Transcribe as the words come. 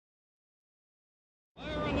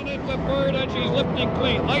Underneath the bird, and she's lifting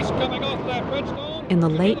clean. Ice coming off that redstone. In the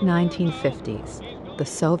late 1950s, the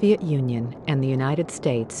Soviet Union and the United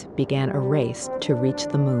States began a race to reach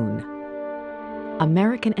the moon.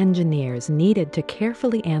 American engineers needed to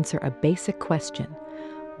carefully answer a basic question: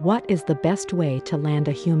 what is the best way to land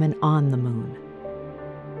a human on the moon?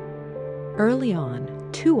 Early on,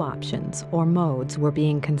 two options or modes were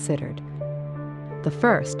being considered. The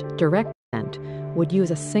first, direct descent, would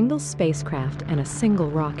use a single spacecraft and a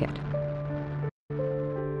single rocket.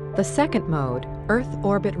 The second mode, Earth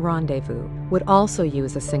Orbit Rendezvous, would also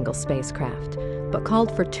use a single spacecraft, but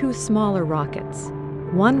called for two smaller rockets.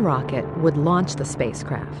 One rocket would launch the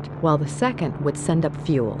spacecraft, while the second would send up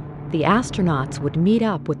fuel. The astronauts would meet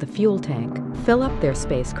up with the fuel tank, fill up their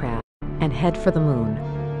spacecraft, and head for the moon.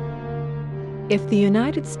 If the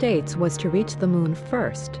United States was to reach the moon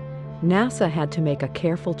first, NASA had to make a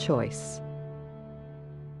careful choice.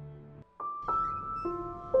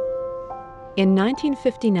 In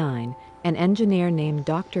 1959, an engineer named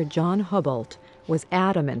Dr. John Hubbold was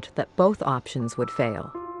adamant that both options would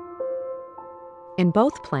fail. In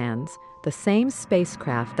both plans, the same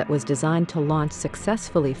spacecraft that was designed to launch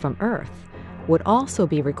successfully from Earth would also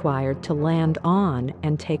be required to land on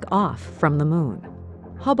and take off from the moon.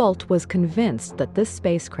 Hubbold was convinced that this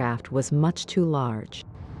spacecraft was much too large.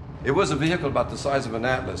 It was a vehicle about the size of an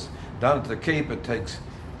Atlas. Down at the Cape, it takes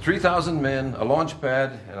 3,000 men, a launch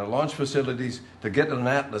pad, and a launch facilities to get an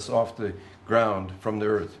Atlas off the ground from the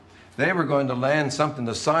Earth. They were going to land something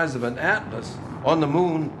the size of an Atlas on the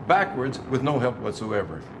moon backwards with no help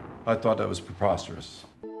whatsoever. I thought that was preposterous.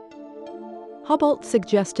 Hubbold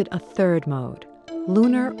suggested a third mode,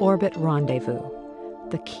 Lunar Orbit Rendezvous.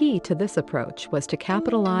 The key to this approach was to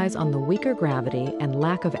capitalize on the weaker gravity and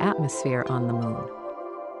lack of atmosphere on the moon.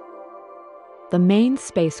 The main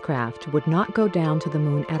spacecraft would not go down to the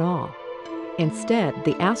moon at all. Instead,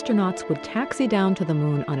 the astronauts would taxi down to the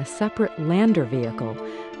moon on a separate lander vehicle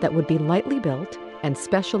that would be lightly built and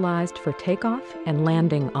specialized for takeoff and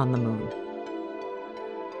landing on the moon.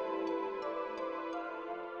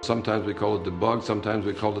 Sometimes we call it the bug, sometimes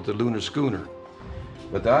we call it the lunar schooner.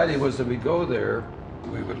 But the idea was that we go there,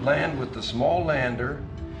 we would land with the small lander,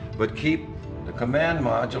 but keep the command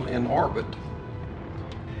module in orbit.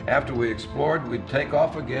 After we explored, we'd take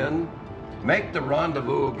off again, make the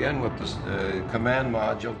rendezvous again with the command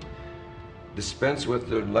module, dispense with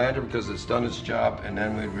the lander because it's done its job, and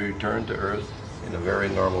then we'd return to Earth in a very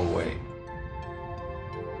normal way.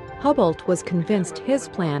 Hubbold was convinced his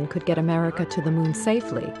plan could get America to the moon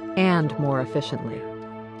safely and more efficiently.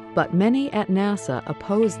 But many at NASA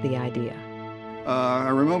opposed the idea. I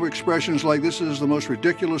remember expressions like, "This is the most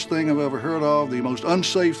ridiculous thing I've ever heard of, the most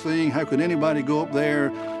unsafe thing. How could anybody go up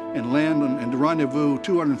there and land and rendezvous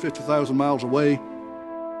 250,000 miles away?"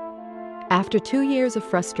 After 2 years of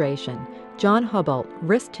frustration, John Hubbold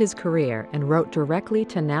risked his career and wrote directly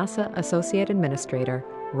to NASA Associate Administrator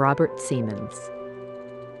Robert Siemens.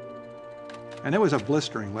 And it was a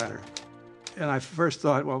blistering letter. And I first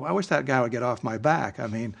thought, well, I wish that guy would get off my back. I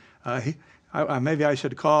mean, maybe I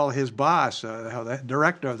should call his boss, the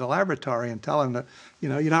director of the laboratory, and tell him that,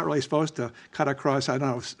 you're not really supposed to cut across,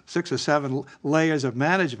 6 or 7 layers of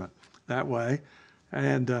management that way.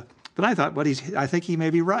 And but I thought, I think he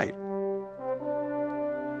may be right.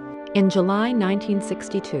 In July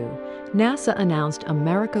 1962, NASA announced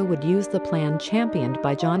America would use the plan championed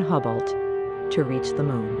by John Hubbold to reach the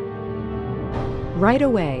moon. Right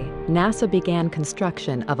away, NASA began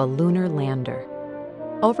construction of a lunar lander.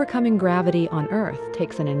 Overcoming gravity on Earth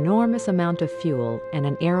takes an enormous amount of fuel and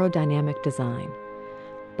an aerodynamic design.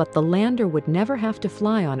 But the lander would never have to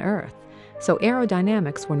fly on Earth, so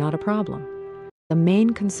aerodynamics were not a problem. The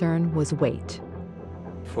main concern was weight.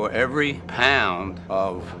 For every pound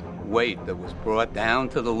of weight that was brought down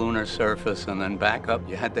to the lunar surface and then back up,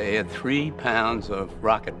 you had to add 3 pounds of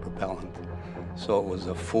rocket propellant. So it was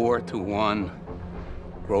a 4-to-1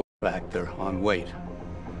 growth factor on weight.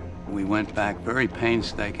 We went back very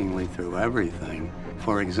painstakingly through everything.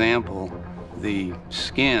 For example, the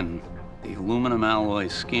skin, the aluminum alloy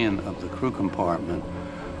skin of the crew compartment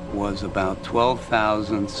was about 12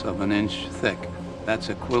 thousandths of an inch thick. That's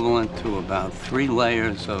equivalent to about 3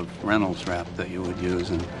 layers of Reynolds wrap that you would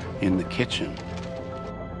use in the kitchen.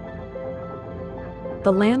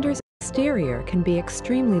 The lander's exterior can be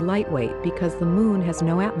extremely lightweight because the moon has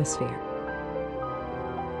no atmosphere.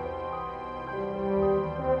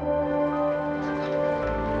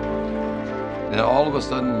 And all of a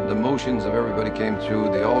sudden, the motions of everybody came through.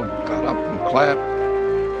 They all got up and clapped.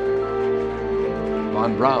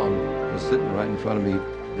 Von Braun was sitting right in front of me.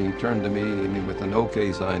 He turned to me with an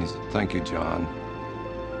OK sign. He said, "Thank you, John."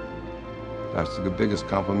 That's the biggest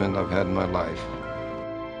compliment I've had in my life.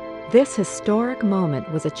 This historic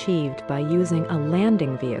moment was achieved by using a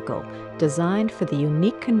landing vehicle designed for the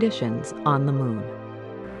unique conditions on the moon.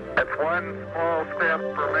 It's one small step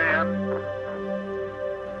for man,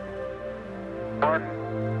 one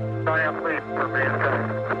giant leap for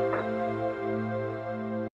mankind.